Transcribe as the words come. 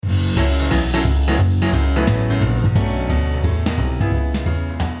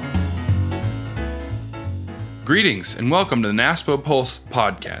Greetings and welcome to the NASPO Pulse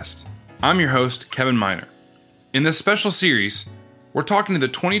podcast. I'm your host, Kevin Miner. In this special series, we're talking to the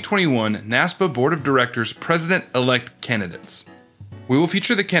 2021 NASPO Board of Directors President-elect candidates. We will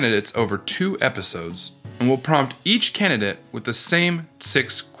feature the candidates over 2 episodes and will prompt each candidate with the same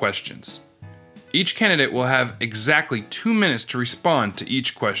 6 questions. Each candidate will have exactly 2 minutes to respond to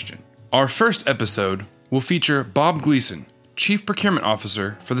each question. Our first episode will feature Bob Gleason, Chief Procurement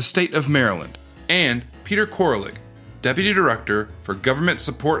Officer for the state of Maryland, and Peter Koralik, Deputy Director for Government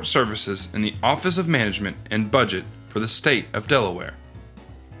Support Services in the Office of Management and Budget for the state of Delaware.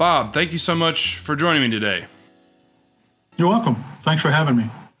 Bob, thank you so much for joining me today. You're welcome. Thanks for having me.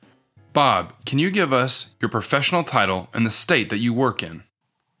 Bob, can you give us your professional title and the state that you work in?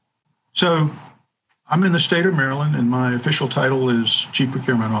 So, I'm in the state of Maryland, and my official title is Chief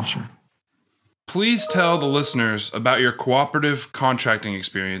Procurement Officer. Please tell the listeners about your cooperative contracting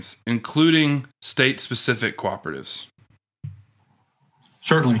experience, including state-specific cooperatives.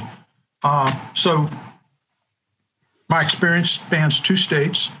 Certainly. So, my experience spans 2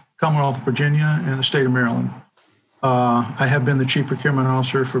 states, Commonwealth of Virginia and the state of Maryland. I have been the Chief Procurement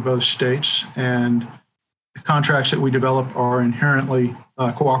Officer for both states, and the contracts that we develop are inherently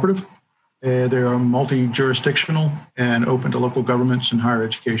cooperative. They are multi-jurisdictional and open to local governments and higher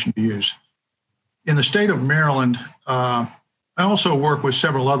education to use. In the state of Maryland, I also work with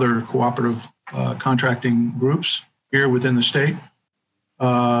several other cooperative contracting groups here within the state.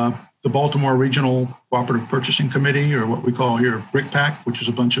 The Baltimore Regional Cooperative Purchasing Committee, or what we call here BRICPAC, which is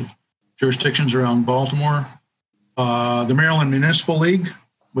a bunch of jurisdictions around Baltimore. The Maryland Municipal League,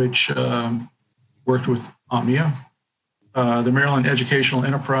 which worked with AMIA. The Maryland Educational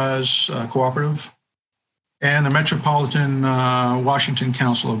Enterprise Cooperative, and the Metropolitan Washington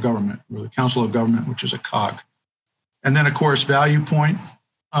Council of Government, or the Council of Government, which is a COG. And then, of course, Value Point.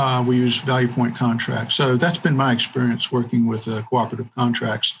 We use Value Point contracts. So that's been my experience working with cooperative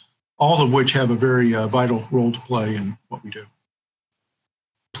contracts, all of which have a very vital role to play in what we do.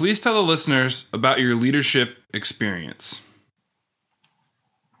 Please tell the listeners about your leadership experience.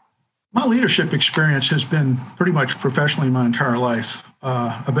 My leadership experience has been pretty much professionally my entire life.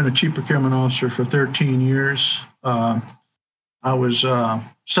 I've been a Chief Procurement Officer for 13 years. I was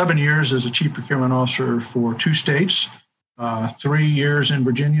 7 years as a Chief Procurement Officer for 2 states, 3 years in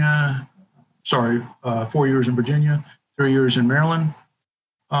Virginia, 4 years in Virginia, 3 years in Maryland.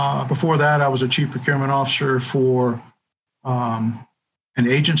 Before that, I was a Chief Procurement Officer for an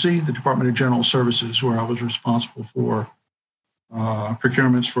agency, the Department of General Services, where I was responsible for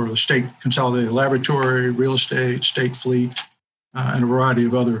procurements for the state consolidated laboratory, real estate, state fleet, and a variety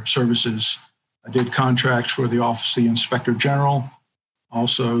of other services. I did contracts for the Office of the Inspector General,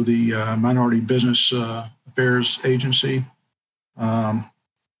 also the Minority Business Affairs Agency, and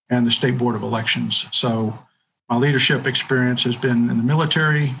the State Board of Elections. So my leadership experience has been in the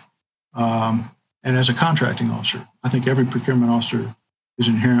military and as a contracting officer. I think every procurement officer is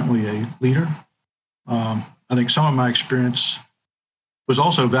inherently a leader. I think some of my experience was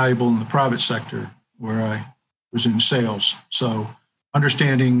also valuable in the private sector where I was in sales. So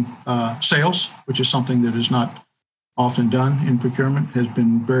understanding sales, which is something that is not often done in procurement, has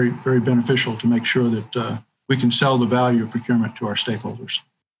been very, very beneficial to make sure that we can sell the value of procurement to our stakeholders.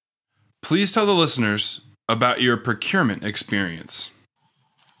 Please tell the listeners about your procurement experience.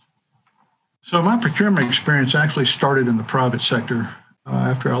 So my procurement experience actually started in the private sector.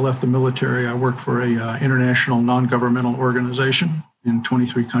 After I left the military, I worked for a international non-governmental organization in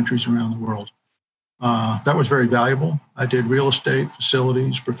 23 countries around the world. That was very valuable. I did real estate,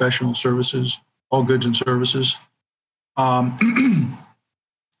 facilities, professional services, all goods and services. I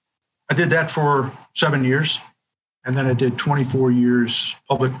did that for 7 years, and then I did 24 years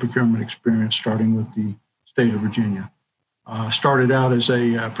public procurement experience, starting with the state of Virginia. Started out as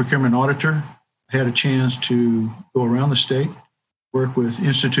a procurement auditor. I had a chance to go around the state, work with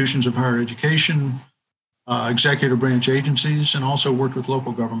institutions of higher education, executive branch agencies, and also worked with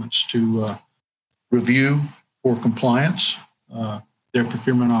local governments to review for compliance their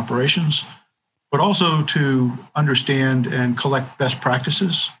procurement operations, but also to understand and collect best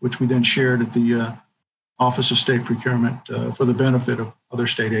practices, which we then shared at the Office of State Procurement for the benefit of other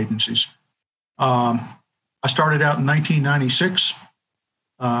state agencies. I started out in 1996.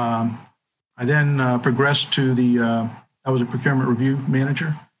 I then progressed to I was a procurement review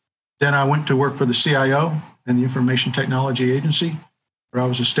manager. Then I went to work for the CIO and the Information Technology Agency, where I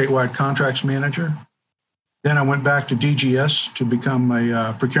was a statewide contracts manager. Then I went back to DGS to become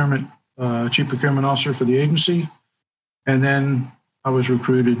a chief procurement officer for the agency. And then I was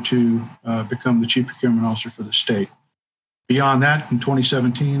recruited to become the chief procurement officer for the state. Beyond that, in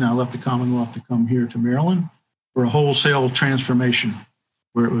 2017, I left the Commonwealth to come here to Maryland for a wholesale transformation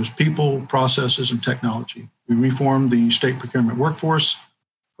where it was people, processes, and technology. We reformed the state procurement workforce,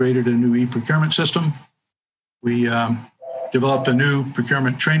 created a new e-procurement system. We developed a new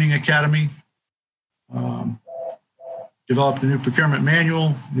procurement training academy, developed a new procurement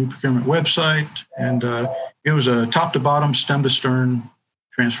manual, new procurement website, and it was a top to bottom, stem to stern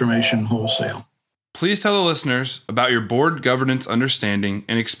transformation wholesale. Please tell the listeners about your board governance understanding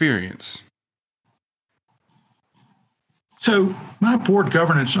and experience. So my board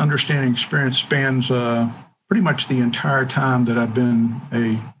governance understanding experience spans pretty much the entire time that I've been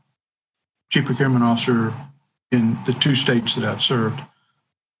a chief procurement officer in the two states that I've served.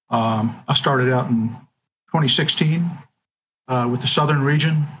 I started out in 2016 with the Southern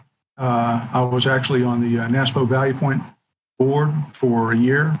region. I was actually on the NASPO Value Point board for a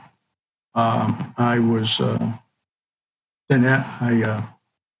year. I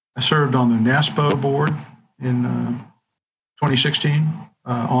served on the NASPO board in 2016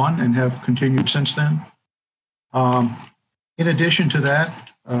 on and have continued since then. In addition to that,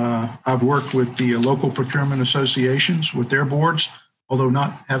 I've worked with the local procurement associations with their boards, although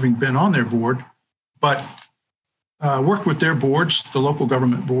not having been on their board, but worked with their boards, the local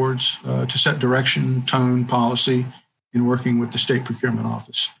government boards, to set direction, tone, policy in working with the state procurement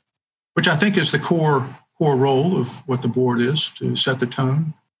office, which I think is the core role of what the board is, to set the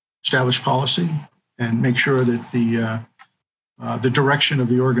tone, establish policy, and make sure that the direction of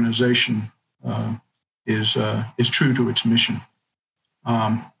the organization is true to its mission.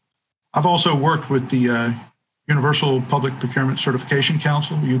 I've also worked with the Universal Public Procurement Certification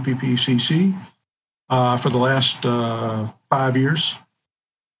Council, UPPCC, for the last 5 years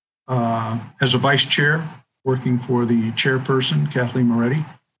as a vice chair, working for the chairperson, Kathleen Moretti,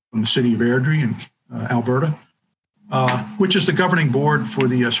 from the city of Airdrie in Alberta, which is the governing board for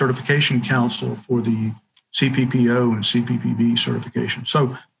the Certification Council for the CPPO and CPPB certification.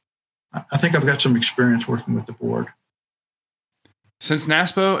 So I think I've got some experience working with the board. Since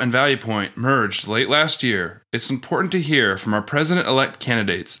NASPO and Value Point merged late last year, it's important to hear from our president-elect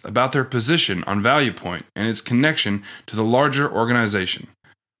candidates about their position on Value Point and its connection to the larger organization.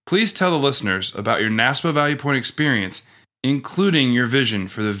 Please tell the listeners about your NASPO Value Point experience, including your vision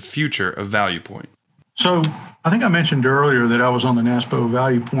for the future of Value Point. So I think I mentioned earlier that I was on the NASPO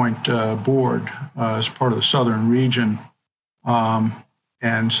Value Point board as part of the Southern region.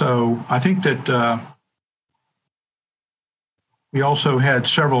 And so I think that we also had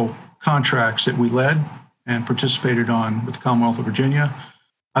several contracts that we led and participated on with the Commonwealth of Virginia.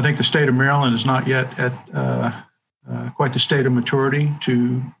 I think the state of Maryland is not yet at quite the state of maturity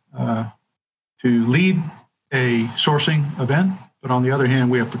to lead a sourcing event, but on the other hand,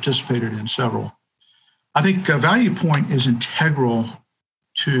 we have participated in several. I think Value Point is integral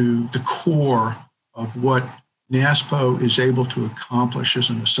to the core of what NASPO is able to accomplish as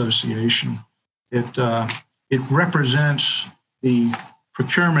an association. It represents the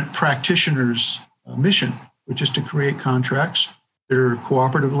procurement practitioner's mission, which is to create contracts that are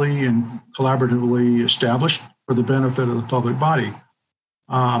cooperatively and collaboratively established for the benefit of the public body.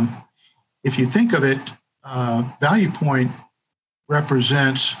 If you think of it, Value Point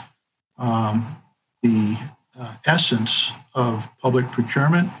represents the essence of public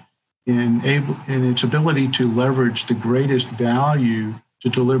procurement in its ability to leverage the greatest value to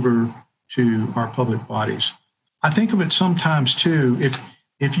deliver to our public bodies. I think of it sometimes too,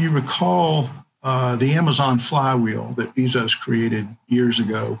 if you recall the Amazon flywheel that Bezos created years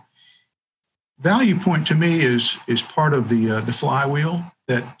ago, Value Point to me is part of the flywheel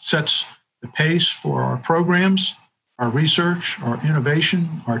that sets the pace for our programs, our research, our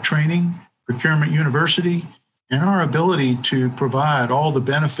innovation, our training, procurement university, and our ability to provide all the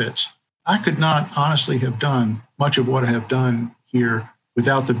benefits. I could not honestly have done much of what I have done here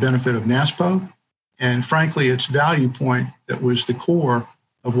without the benefit of NASPO. And frankly, it's Value Point that was the core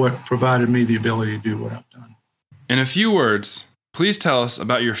of what provided me the ability to do what I've done. In a few words, please tell us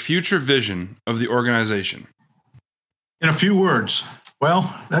about your future vision of the organization. In a few words,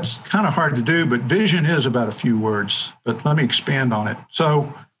 well, that's kind of hard to do, but vision is about a few words, but let me expand on it.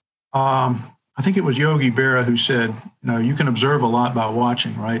 So I think it was Yogi Berra who said, you can observe a lot by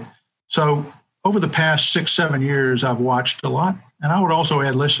watching, right? So over the past 6-7 years, I've watched a lot, and I would also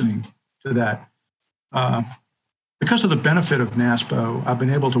add listening to that. Because of the benefit of NASPO, I've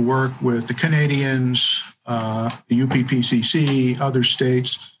been able to work with the Canadians, the UPPCC, other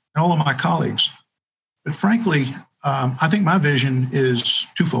states, and all of my colleagues. But frankly, I think my vision is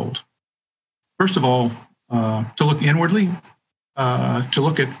twofold. First of all, to look inwardly, to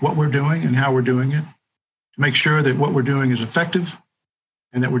look at what we're doing and how we're doing it, to make sure that what we're doing is effective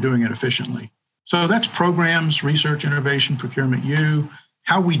and that we're doing it efficiently. So that's programs, research, innovation, procurement,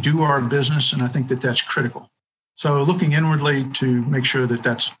 how we do our business. And I think that that's critical. So looking inwardly to make sure that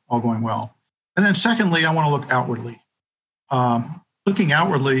that's all going well. And then secondly, I want to look outwardly. Looking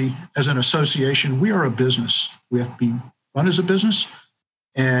outwardly as an association, we are a business. We have to be run as a business.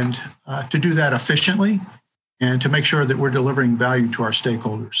 And to do that efficiently and to make sure that we're delivering value to our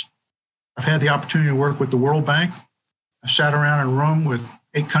stakeholders. I've had the opportunity to work with the World Bank. I sat around in a room with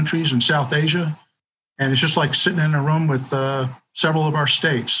 8 countries in South Asia, and it's just like sitting in a room with several of our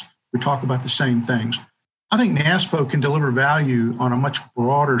states. We talk about the same things. I think NASPO can deliver value on a much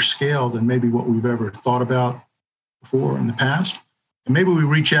broader scale than maybe what we've ever thought about before in the past. And maybe we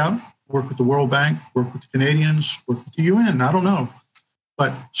reach out, work with the World Bank, work with the Canadians, work with the UN, I don't know.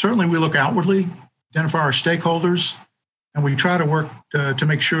 But certainly we look outwardly, identify our stakeholders, and we try to work to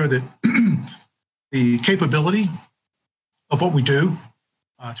make sure that the capability of what we do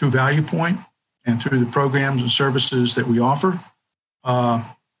through Value Point and through the programs and services that we offer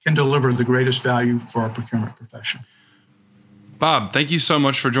can deliver the greatest value for our procurement profession. Bob, thank you so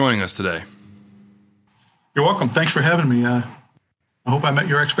much for joining us today. You're welcome. Thanks for having me. I hope I met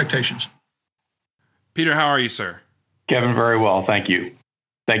your expectations. Peter, how are you, sir? Kevin, very well. Thank you.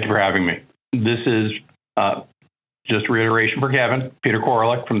 Thank you for having me. This is just reiteration for Kevin, Peter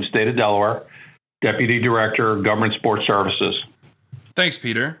Koralik from the state of Delaware, Deputy Director of Government Support Services. Thanks,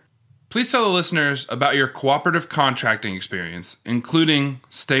 Peter. Please tell the listeners about your cooperative contracting experience, including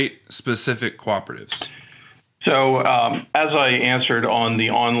state-specific cooperatives. So, as I answered on the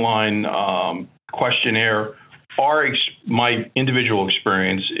online questionnaire, my individual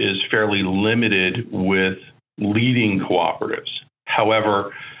experience is fairly limited with leading cooperatives.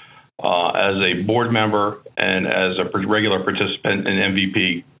 However, as a board member and as a regular participant in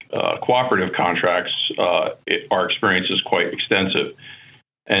MVP cooperative contracts, our experience is quite extensive.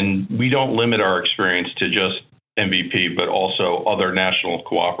 And we don't limit our experience to just MVP, but also other national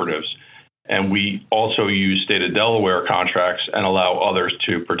cooperatives. And we also use state of Delaware contracts and allow others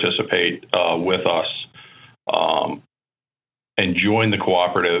to participate with us and join the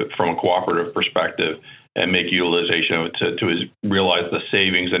cooperative from a cooperative perspective and make utilization of it to realize the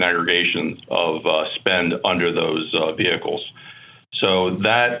savings and aggregations of spend under those vehicles. So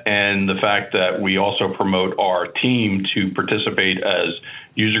that, and the fact that we also promote our team to participate as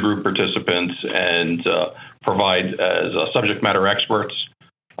user group participants and provide as subject matter experts,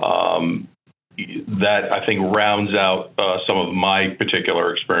 that I think rounds out some of my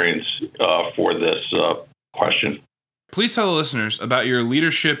particular experience for this question. Please tell the listeners about your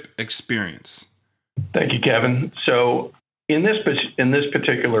leadership experience. Thank you, Kevin. So in this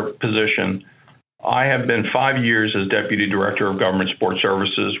particular position, I have been 5 years as Deputy Director of Government Support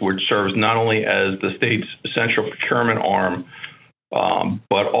Services, which serves not only as the state's central procurement arm,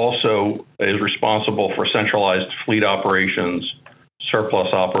 but also is responsible for centralized fleet operations,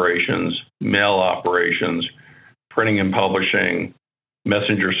 surplus operations, mail operations, printing and publishing,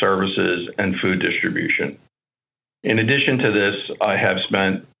 messenger services, and food distribution. In addition to this, I have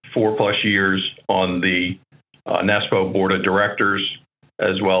spent 4+ years on the NASPO Board of Directors,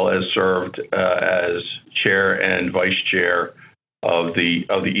 as well as served as chair and vice chair of the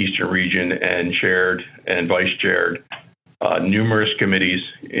Eastern Region, and chaired and vice chaired numerous committees,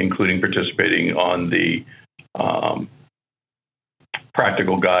 including participating on the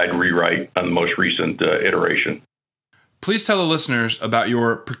Practical Guide rewrite on the most recent iteration. Please tell the listeners about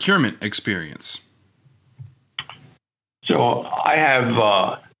your procurement experience. So I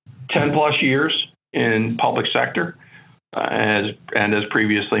have 10+ years in public sector. As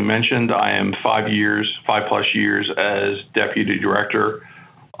previously mentioned, I am 5+ years as Deputy Director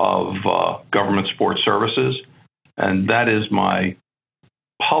of Government Support Services, and that is my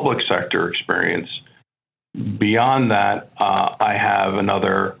public sector experience. Beyond that, I have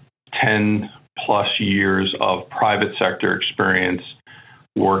another 10+ years of private sector experience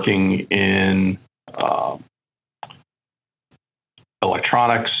working in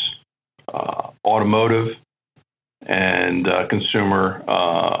electronics, automotive, and consumer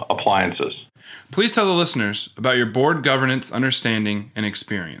appliances. Please tell the listeners about your board governance understanding and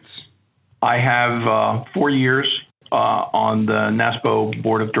experience. I have 4 years on the NASPO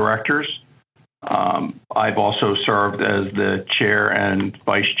Board of Directors. I've also served as the chair and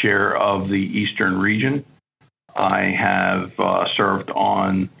vice chair of the Eastern Region. I have served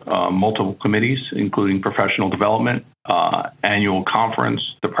on multiple committees, including professional development, annual conference,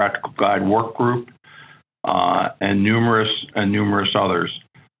 the Practical Guide work group, and numerous others.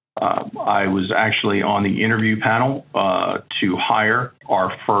 I was actually on the interview panel to hire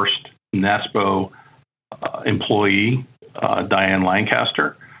our first NASPO employee, Diane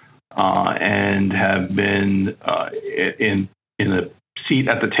Lancaster, and have been in a seat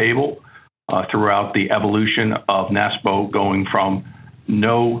at the table throughout the evolution of NASPO, going from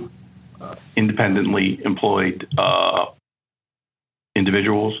no independently employed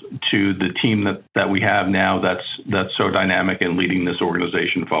individuals to the team that we have now that's so dynamic and leading this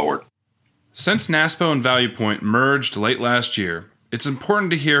organization forward. Since NASPO and ValuePoint merged late last year, it's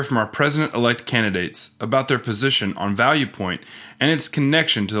important to hear from our president-elect candidates about their position on ValuePoint and its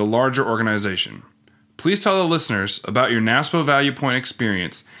connection to the larger organization. Please tell the listeners about your NASPO ValuePoint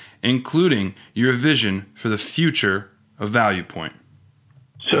experience, including your vision for the future of ValuePoint.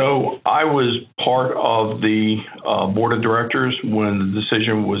 So I was part of the board of directors when the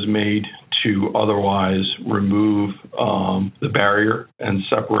decision was made to otherwise remove the barrier and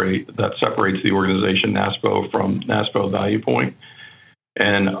separates the organization NASPO from NASPO ValuePoint.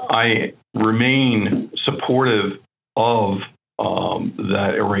 And I remain supportive of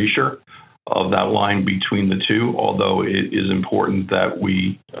that erasure of that line between the two, although it is important that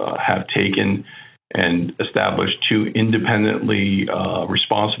we have taken and established two independently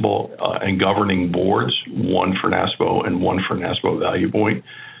responsible and governing boards, one for NASPO and one for NASPO ValuePoint,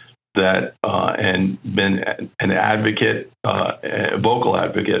 that and been an advocate, a vocal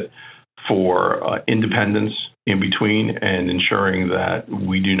advocate for independence in between and ensuring that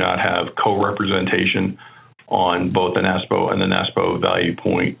we do not have co-representation on both the NASPO and the NASPO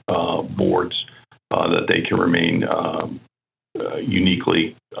ValuePoint boards, that they can remain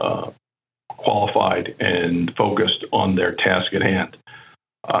uniquely qualified and focused on their task at hand.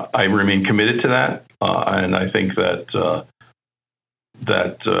 I remain committed to that, and I think that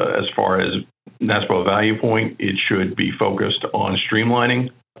as far as NASPO ValuePoint, it should be focused on streamlining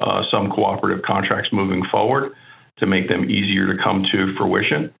some cooperative contracts moving forward to make them easier to come to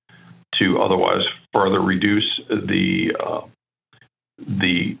fruition, to otherwise further reduce the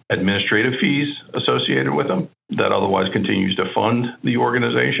administrative fees associated with them that otherwise continues to fund the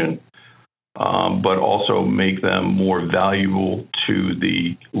organization, but also make them more valuable to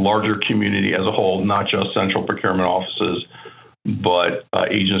the larger community as a whole, not just central procurement offices, but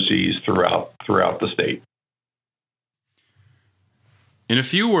agencies throughout the state. In a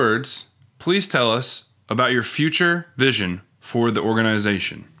few words, please tell us about your future vision for the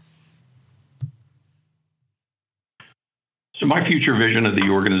organization. So my future vision of the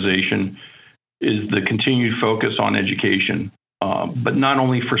organization is the continued focus on education, but not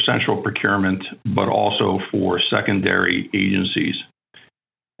only for central procurement, but also for secondary agencies.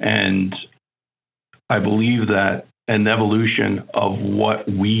 And I believe that an evolution of what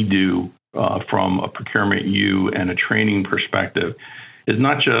we do from a procurement U and a training perspective is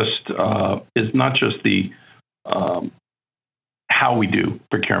not just the how we do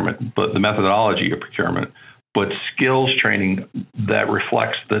procurement, but the methodology of procurement, but skills training that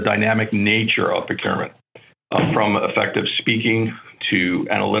reflects the dynamic nature of procurement, from effective speaking to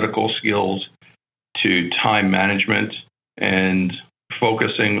analytical skills to time management, and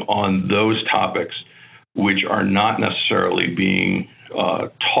focusing on those topics which are not necessarily being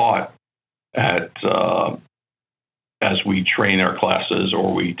taught at as we train our classes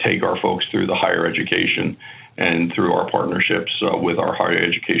or we take our folks through the higher education and through our partnerships with our higher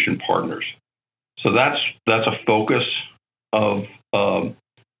education partners. So that's a focus of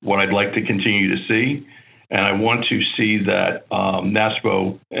what I'd like to continue to see. And I want to see that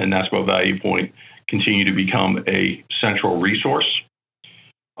NASPO and NASPO ValuePoint continue to become a central resource,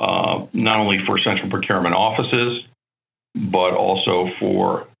 not only for central procurement offices, but also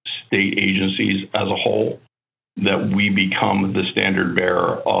for state agencies as a whole, that we become the standard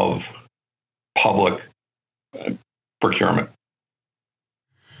bearer of public procurement.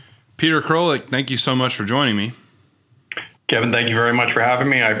 Peter Krolik, thank you so much for joining me. Kevin, thank you very much for having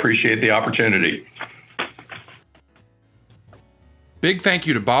me. I appreciate the opportunity. Big thank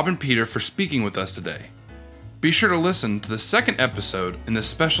you to Bob and Peter for speaking with us today. Be sure to listen to the second episode in this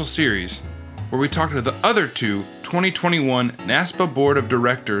special series where we talk to the other two 2021 NASPO Board of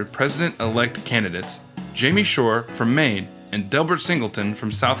Director President-elect candidates, Jamie Shore from Maine and Delbert Singleton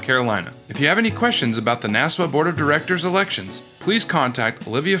from South Carolina. If you have any questions about the NASPO Board of Directors elections, please contact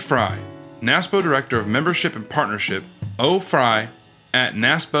Olivia Fry, NASPO Director of Membership and Partnership,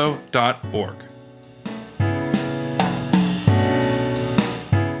 ofry@naspo.org.